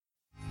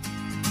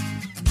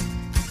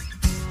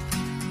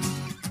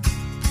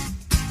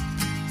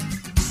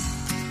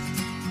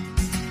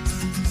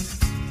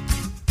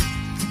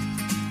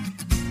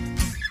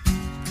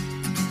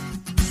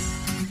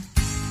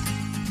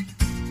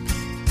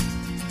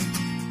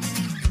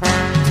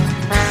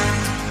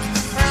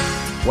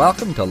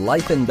Welcome to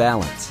Life in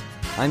Balance.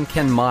 I'm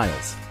Ken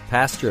Miles,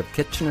 pastor of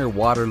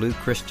Kitchener-Waterloo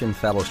Christian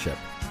Fellowship.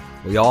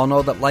 We all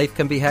know that life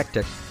can be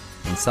hectic,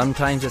 and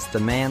sometimes its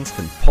demands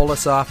can pull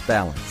us off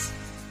balance.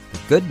 The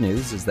good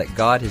news is that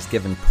God has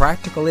given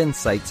practical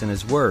insights in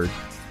His Word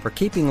for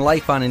keeping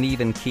life on an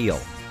even keel,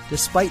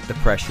 despite the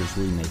pressures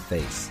we may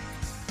face.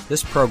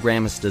 This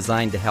program is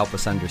designed to help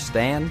us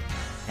understand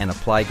and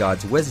apply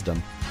God's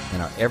wisdom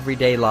in our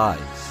everyday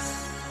lives.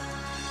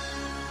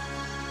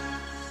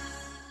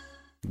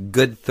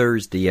 Good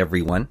Thursday,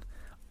 everyone.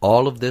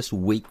 All of this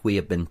week we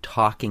have been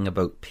talking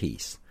about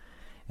peace.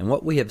 And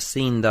what we have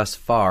seen thus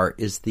far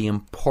is the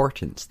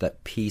importance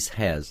that peace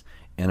has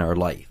in our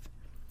life.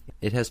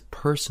 It has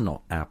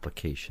personal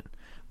application.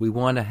 We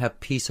want to have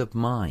peace of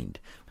mind.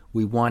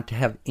 We want to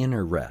have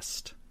inner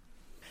rest.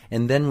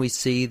 And then we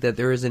see that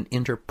there is an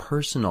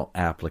interpersonal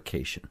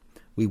application.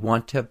 We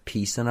want to have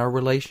peace in our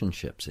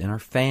relationships, in our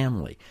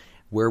family,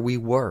 where we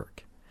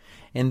work.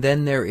 And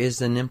then there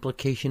is an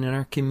implication in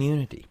our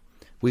community.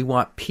 We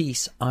want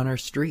peace on our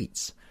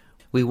streets.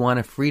 We want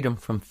a freedom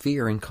from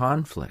fear and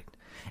conflict.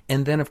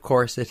 And then, of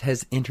course, it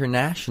has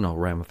international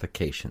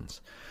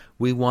ramifications.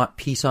 We want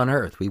peace on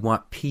earth. We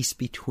want peace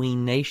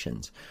between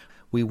nations.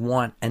 We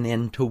want an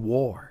end to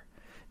war.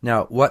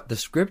 Now, what the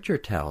Scripture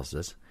tells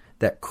us,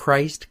 that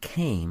Christ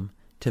came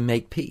to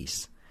make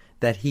peace,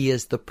 that He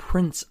is the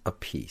Prince of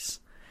Peace,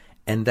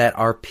 and that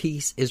our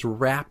peace is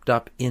wrapped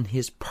up in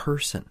His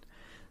person.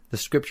 The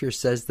Scripture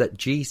says that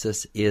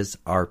Jesus is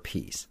our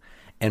peace.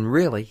 And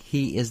really,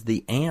 He is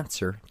the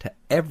answer to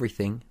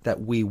everything that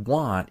we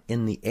want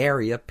in the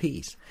area of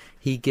peace.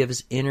 He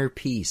gives inner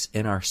peace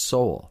in our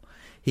soul.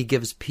 He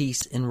gives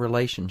peace in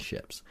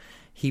relationships.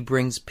 He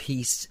brings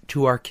peace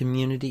to our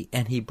community,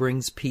 and He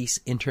brings peace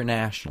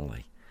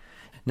internationally.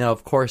 Now,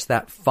 of course,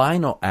 that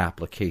final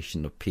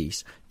application of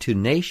peace to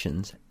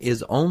nations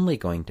is only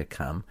going to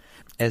come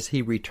as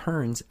He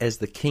returns as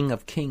the King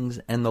of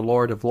Kings and the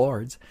Lord of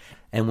Lords,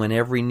 and when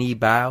every knee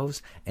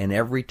bows and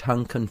every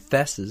tongue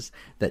confesses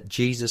that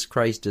Jesus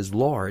Christ is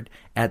Lord,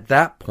 at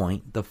that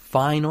point, the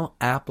final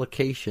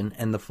application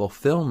and the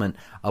fulfillment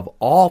of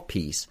all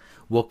peace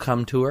will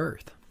come to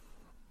earth.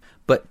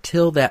 But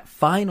till that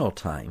final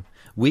time,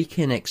 we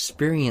can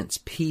experience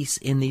peace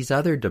in these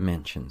other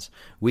dimensions.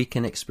 We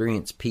can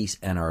experience peace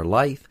in our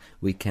life.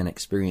 We can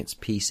experience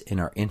peace in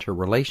our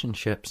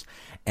interrelationships.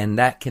 And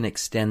that can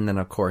extend then,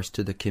 of course,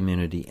 to the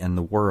community and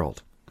the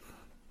world.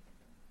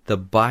 The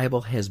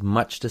Bible has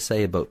much to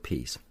say about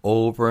peace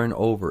over and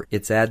over.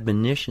 Its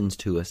admonitions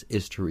to us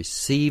is to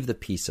receive the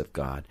peace of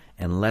God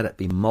and let it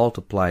be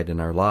multiplied in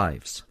our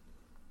lives.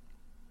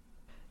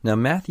 Now,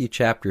 Matthew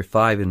chapter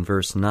 5 and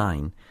verse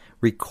 9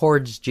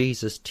 records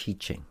Jesus'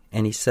 teaching,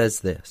 and He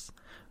says this,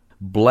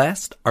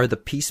 "Blessed are the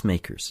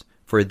peacemakers,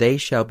 for they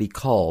shall be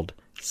called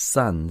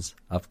sons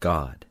of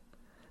God."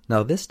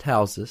 Now, this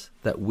tells us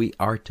that we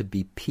are to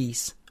be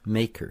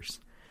peacemakers,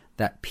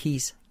 that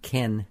peace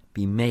can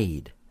be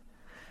made.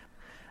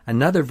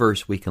 Another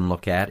verse we can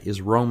look at is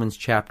Romans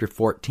chapter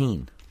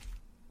 14.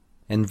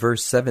 And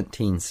verse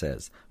 17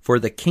 says, "For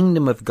the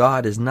kingdom of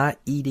God is not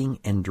eating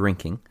and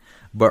drinking,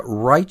 but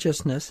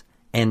righteousness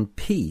and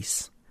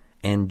peace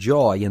and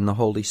joy in the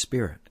Holy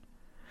Spirit.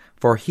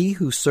 For he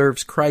who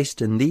serves Christ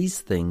in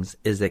these things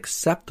is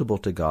acceptable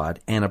to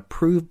God and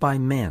approved by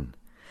men.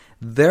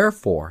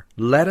 Therefore,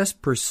 let us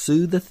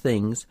pursue the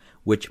things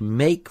which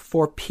make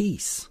for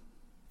peace,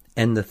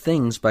 and the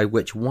things by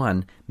which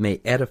one may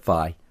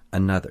edify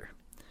another."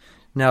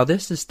 Now,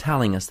 this is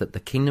telling us that the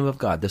kingdom of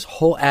God, this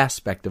whole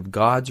aspect of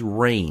God's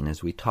reign,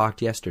 as we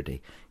talked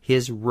yesterday,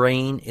 His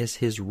reign is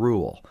His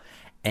rule.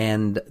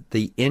 And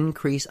the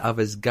increase of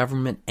His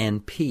government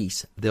and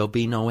peace, there'll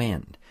be no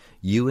end.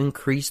 You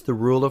increase the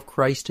rule of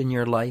Christ in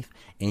your life,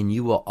 and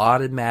you will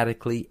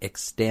automatically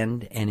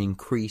extend and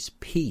increase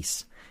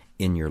peace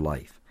in your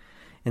life.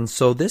 And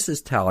so this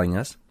is telling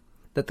us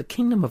that the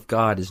kingdom of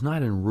God is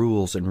not in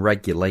rules and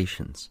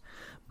regulations,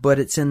 but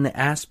it's in the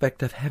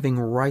aspect of having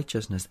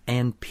righteousness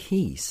and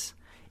peace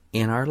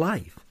in our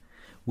life.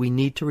 We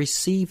need to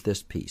receive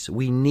this peace.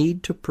 We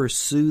need to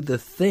pursue the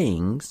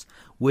things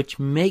which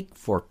make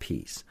for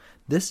peace.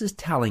 This is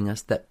telling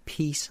us that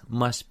peace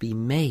must be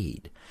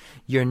made.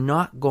 You're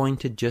not going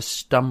to just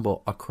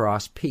stumble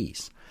across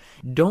peace.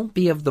 Don't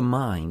be of the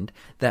mind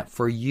that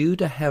for you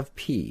to have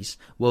peace,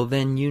 well,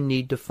 then you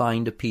need to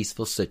find a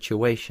peaceful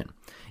situation.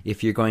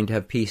 If you're going to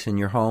have peace in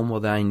your home, well,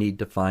 then I need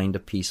to find a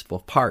peaceful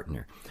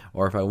partner.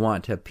 Or if I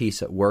want to have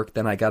peace at work,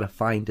 then I got to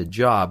find a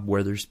job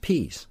where there's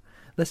peace.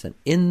 Listen,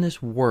 in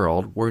this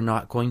world, we're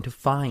not going to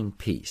find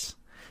peace,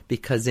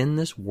 because in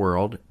this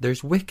world,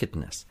 there's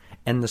wickedness.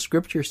 And the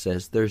Scripture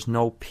says there's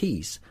no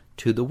peace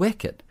to the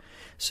wicked.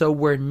 So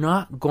we're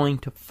not going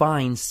to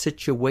find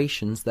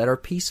situations that are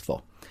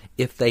peaceful.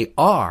 If they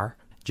are,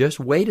 just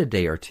wait a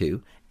day or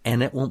two,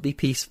 and it won't be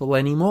peaceful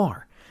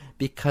anymore,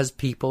 because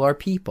people are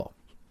people.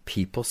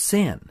 People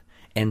sin,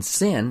 and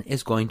sin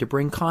is going to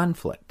bring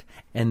conflict,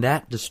 and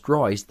that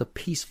destroys the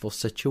peaceful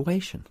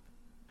situation.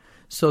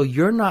 So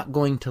you're not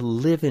going to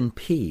live in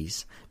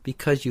peace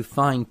because you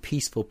find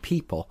peaceful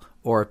people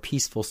or a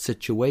peaceful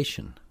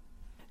situation.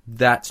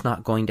 That's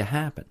not going to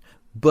happen.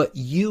 But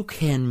you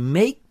can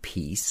make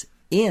peace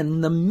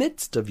in the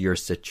midst of your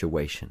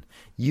situation.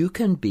 You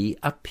can be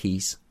a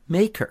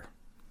peacemaker.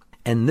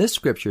 And this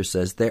scripture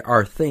says there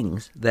are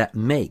things that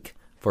make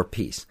for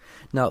peace.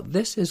 Now,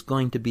 this is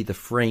going to be the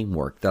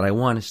framework that I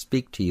want to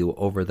speak to you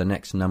over the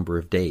next number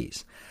of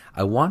days.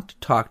 I want to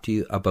talk to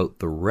you about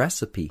the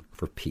recipe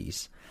for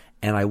peace,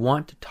 and I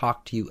want to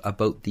talk to you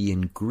about the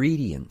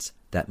ingredients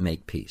that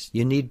make peace.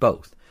 You need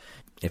both.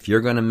 If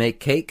you're going to make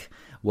cake,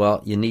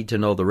 well, you need to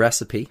know the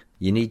recipe.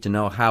 You need to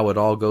know how it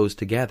all goes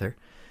together.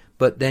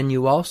 But then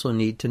you also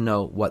need to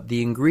know what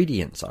the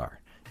ingredients are.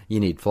 You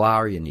need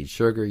flour, you need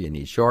sugar, you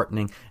need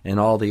shortening, and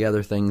all the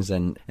other things,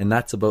 and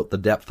that's about the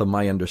depth of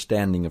my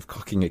understanding of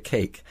cooking a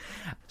cake.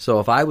 So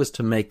if I was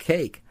to make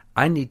cake,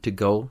 I need to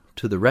go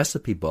to the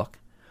recipe book,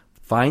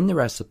 find the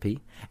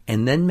recipe,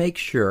 and then make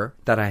sure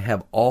that I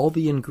have all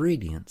the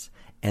ingredients,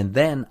 and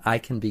then I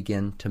can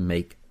begin to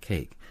make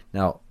cake.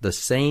 Now, the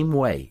same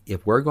way,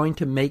 if we're going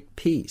to make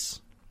peace,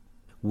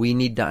 we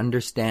need to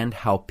understand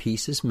how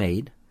peace is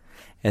made,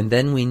 and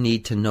then we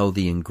need to know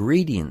the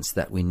ingredients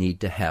that we need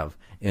to have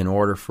in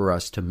order for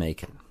us to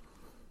make it.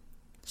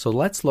 So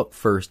let's look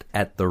first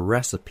at the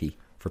recipe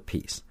for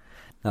peace.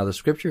 Now, the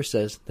scripture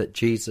says that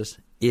Jesus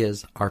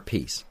is our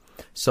peace.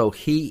 So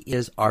he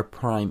is our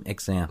prime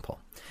example.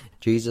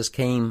 Jesus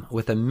came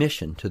with a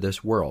mission to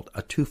this world,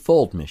 a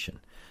twofold mission,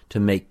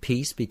 to make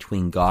peace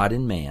between God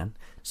and man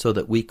so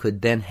that we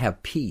could then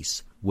have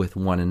peace with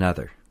one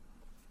another.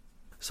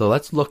 So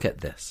let's look at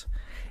this.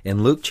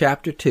 In Luke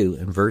chapter 2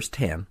 and verse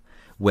 10,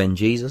 when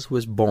Jesus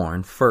was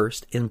born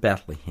first in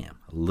Bethlehem,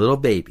 a little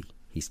baby,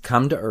 he's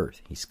come to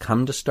earth. He's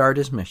come to start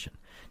his mission.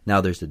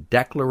 Now there's a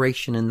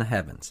declaration in the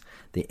heavens.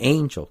 The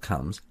angel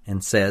comes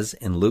and says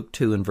in Luke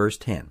 2 and verse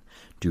 10,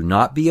 "Do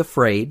not be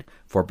afraid,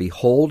 for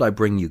behold, I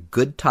bring you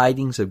good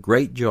tidings of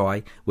great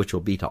joy, which will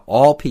be to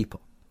all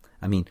people."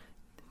 I mean,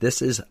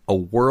 this is a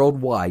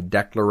worldwide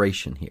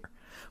declaration here.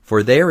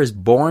 "For there is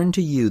born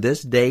to you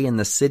this day in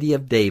the city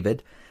of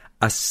David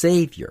a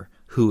Savior,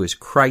 who is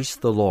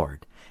Christ the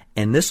Lord.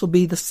 And this will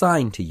be the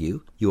sign to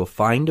you. You will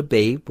find a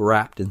babe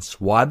wrapped in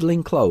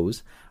swaddling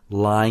clothes,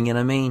 lying in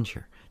a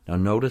manger." Now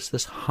notice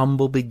this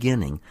humble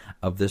beginning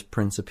of this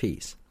Prince of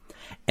Peace.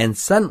 "And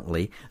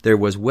suddenly there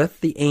was with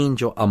the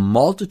angel a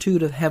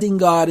multitude of heaven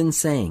God and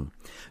saying,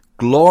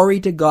 Glory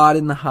to God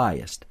in the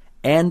highest,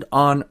 and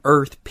on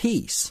earth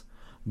peace,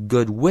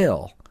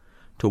 goodwill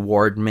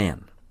toward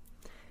men."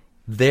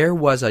 There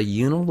was a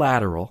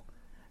unilateral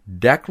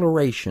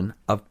declaration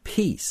of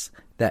peace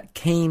that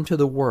came to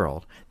the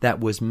world that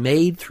was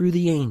made through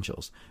the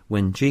angels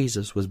when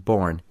Jesus was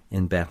born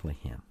in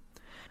Bethlehem.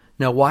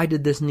 Now, why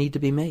did this need to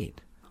be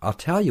made? I'll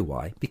tell you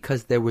why.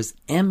 Because there was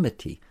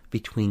enmity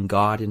between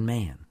God and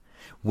man.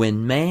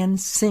 When man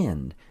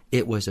sinned,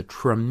 it was a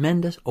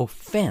tremendous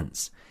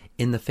offense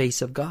in the face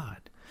of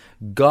God.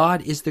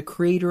 God is the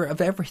creator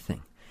of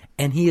everything,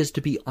 and he is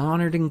to be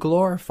honored and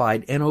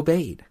glorified and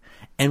obeyed.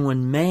 And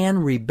when man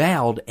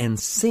rebelled and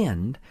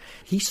sinned,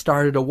 he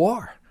started a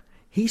war.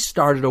 He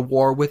started a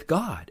war with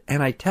God.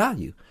 And I tell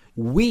you,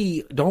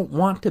 we don't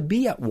want to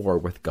be at war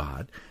with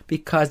God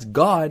because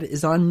God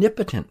is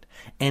omnipotent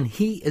and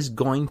he is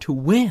going to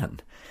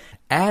win.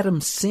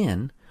 Adam's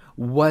sin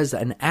was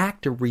an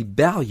act of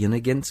rebellion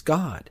against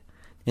God.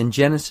 In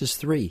Genesis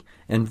 3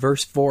 and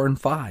verse 4 and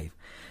 5,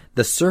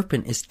 the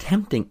serpent is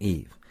tempting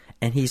Eve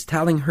and he's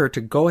telling her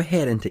to go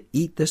ahead and to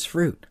eat this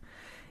fruit.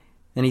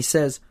 And he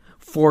says,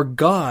 "For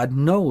God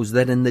knows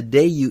that in the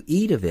day you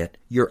eat of it,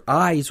 your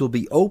eyes will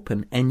be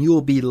open and you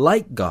will be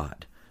like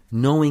God,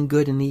 knowing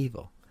good and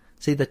evil."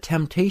 See, the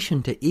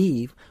temptation to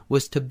Eve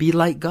was to be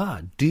like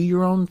God. Do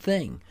your own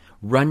thing.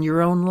 Run your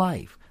own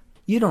life.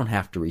 You don't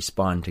have to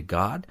respond to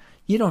God.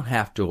 You don't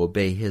have to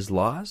obey his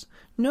laws.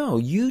 No,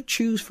 you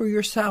choose for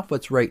yourself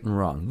what's right and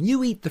wrong.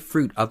 You eat the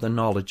fruit of the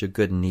knowledge of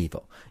good and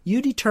evil.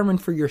 You determine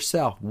for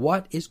yourself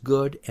what is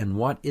good and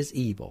what is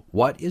evil,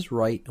 what is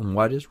right and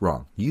what is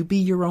wrong. You be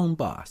your own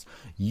boss.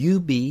 You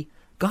be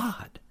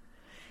God.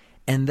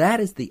 And that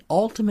is the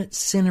ultimate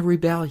sin of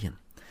rebellion.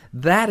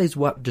 That is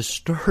what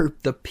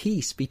disturbed the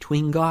peace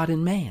between God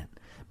and man.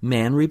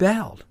 Man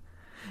rebelled.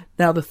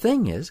 Now the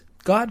thing is,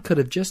 God could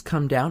have just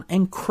come down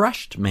and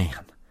crushed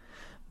man.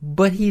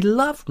 But he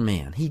loved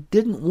man. He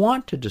didn't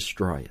want to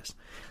destroy us.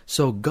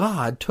 So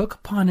God took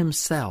upon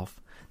himself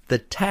the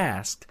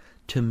task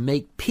to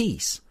make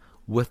peace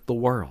with the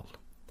world.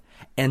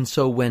 And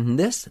so when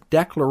this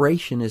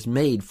declaration is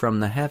made from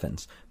the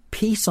heavens,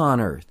 peace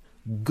on earth,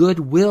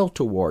 goodwill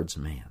towards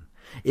man,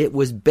 it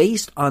was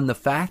based on the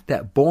fact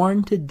that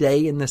born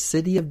today in the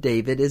city of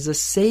David is a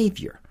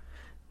Savior,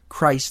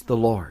 Christ the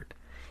Lord.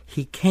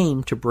 He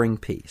came to bring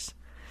peace.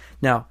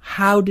 Now,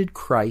 how did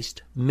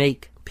Christ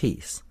make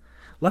peace?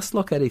 Let's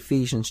look at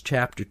Ephesians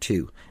chapter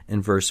 2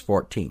 and verse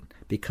 14,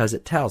 because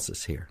it tells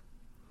us here.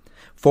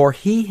 "For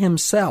he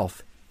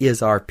himself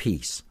is our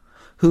peace,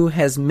 who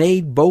has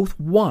made both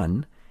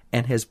one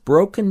and has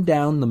broken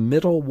down the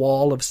middle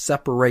wall of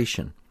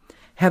separation,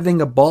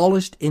 having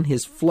abolished in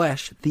his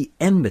flesh the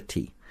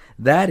enmity,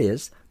 that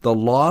is, the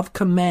law of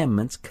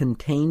commandments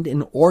contained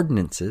in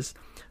ordinances,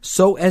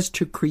 so as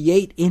to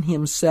create in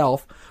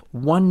himself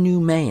one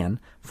new man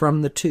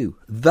from the two,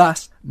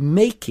 thus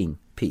making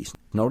peace.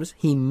 Notice,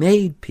 he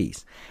made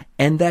peace,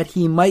 and that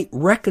he might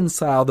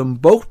reconcile them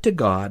both to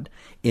God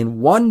in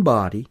one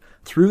body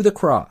through the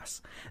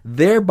cross,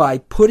 thereby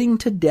putting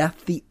to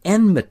death the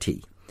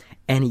enmity.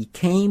 And he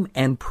came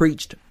and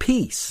preached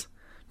peace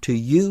to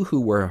you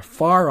who were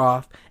far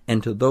off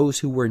and to those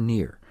who were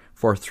near.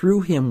 For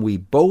through him we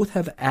both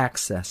have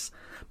access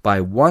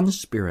by one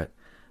Spirit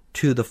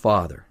to the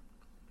Father.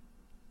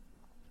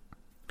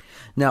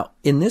 Now,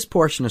 in this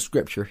portion of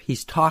Scripture,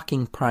 he's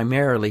talking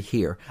primarily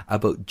here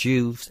about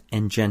Jews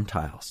and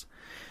Gentiles.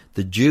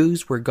 The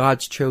Jews were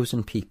God's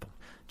chosen people,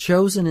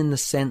 chosen in the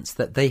sense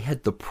that they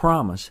had the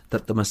promise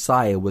that the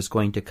Messiah was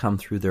going to come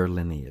through their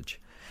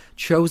lineage.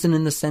 Chosen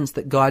in the sense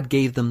that God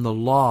gave them the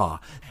law,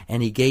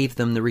 and he gave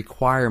them the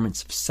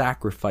requirements of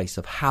sacrifice,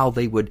 of how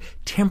they would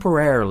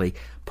temporarily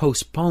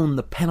postpone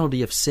the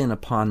penalty of sin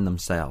upon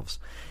themselves,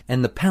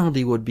 and the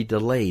penalty would be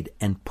delayed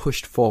and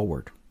pushed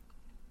forward.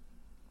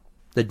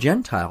 The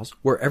Gentiles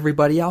were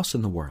everybody else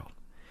in the world,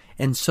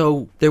 and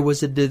so there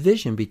was a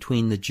division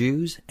between the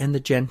Jews and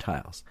the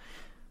Gentiles.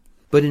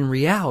 But in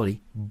reality,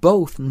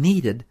 both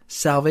needed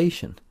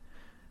salvation.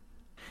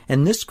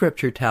 And this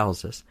scripture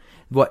tells us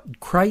what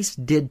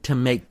Christ did to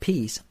make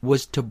peace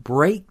was to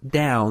break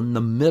down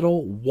the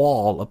middle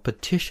wall of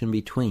petition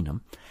between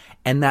them.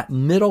 And that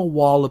middle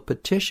wall of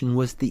petition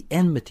was the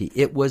enmity.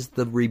 It was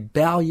the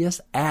rebellious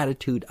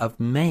attitude of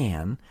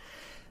man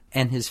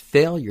and his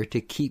failure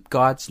to keep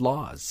God's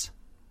laws.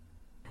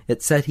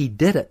 It said he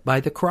did it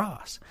by the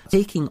cross,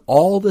 taking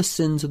all the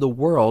sins of the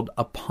world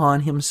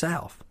upon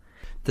himself,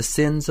 the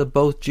sins of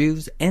both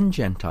Jews and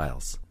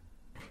Gentiles.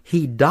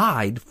 He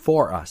died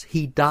for us.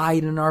 He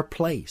died in our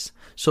place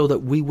so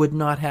that we would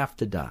not have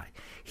to die.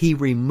 He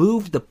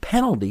removed the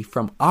penalty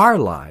from our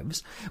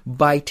lives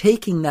by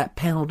taking that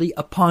penalty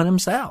upon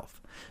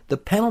himself. The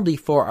penalty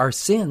for our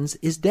sins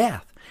is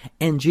death,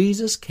 and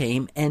Jesus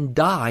came and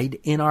died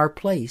in our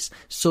place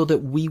so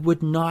that we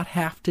would not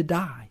have to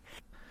die.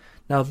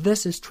 Now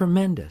this is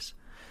tremendous.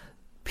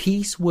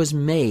 Peace was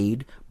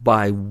made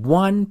by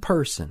one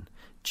person,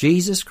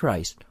 Jesus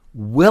Christ,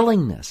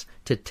 willingness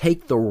to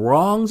take the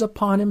wrongs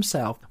upon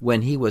himself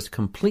when he was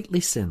completely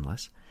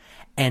sinless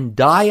and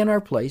die in our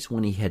place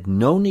when he had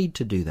no need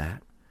to do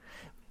that.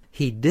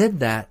 He did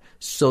that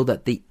so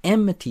that the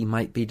enmity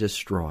might be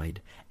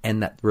destroyed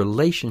and that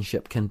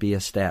relationship can be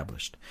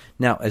established.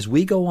 Now, as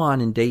we go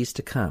on in days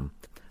to come,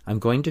 I'm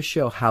going to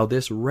show how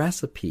this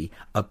recipe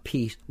of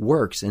peace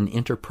works in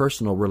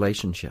interpersonal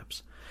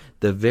relationships.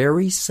 The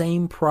very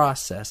same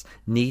process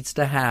needs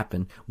to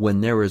happen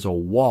when there is a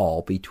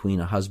wall between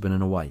a husband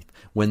and a wife,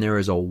 when there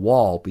is a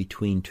wall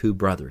between two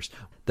brothers.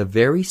 The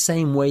very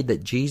same way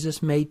that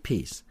Jesus made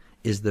peace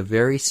is the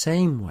very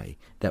same way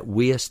that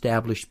we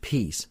establish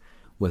peace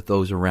with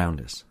those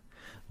around us.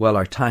 Well,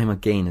 our time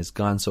again has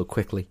gone so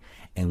quickly,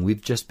 and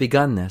we've just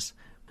begun this,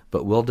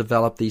 but we'll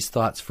develop these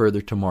thoughts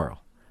further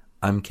tomorrow.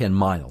 I'm Ken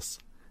Miles.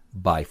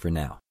 Bye for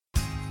now.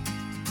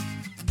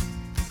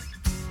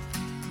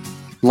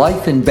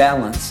 Life in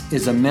Balance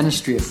is a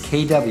ministry of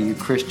KW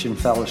Christian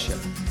Fellowship.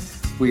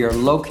 We are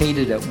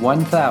located at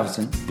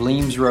 1000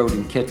 Bleams Road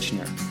in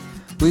Kitchener.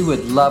 We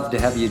would love to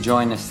have you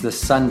join us this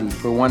Sunday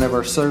for one of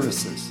our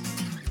services.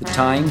 The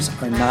times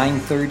are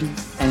 9:30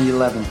 and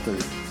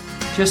 11:30.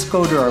 Just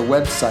go to our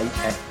website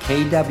at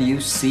kwcf.org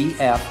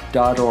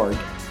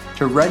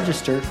to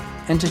register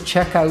and to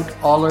check out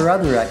all our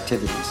other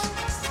activities.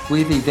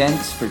 We have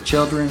events for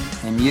children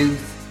and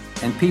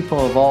youth and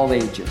people of all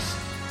ages.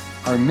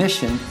 Our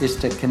mission is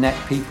to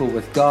connect people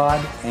with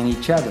God and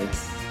each other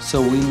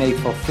so we may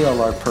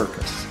fulfill our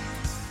purpose.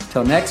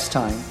 Till next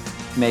time,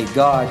 may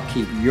God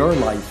keep your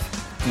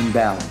life in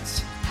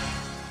balance.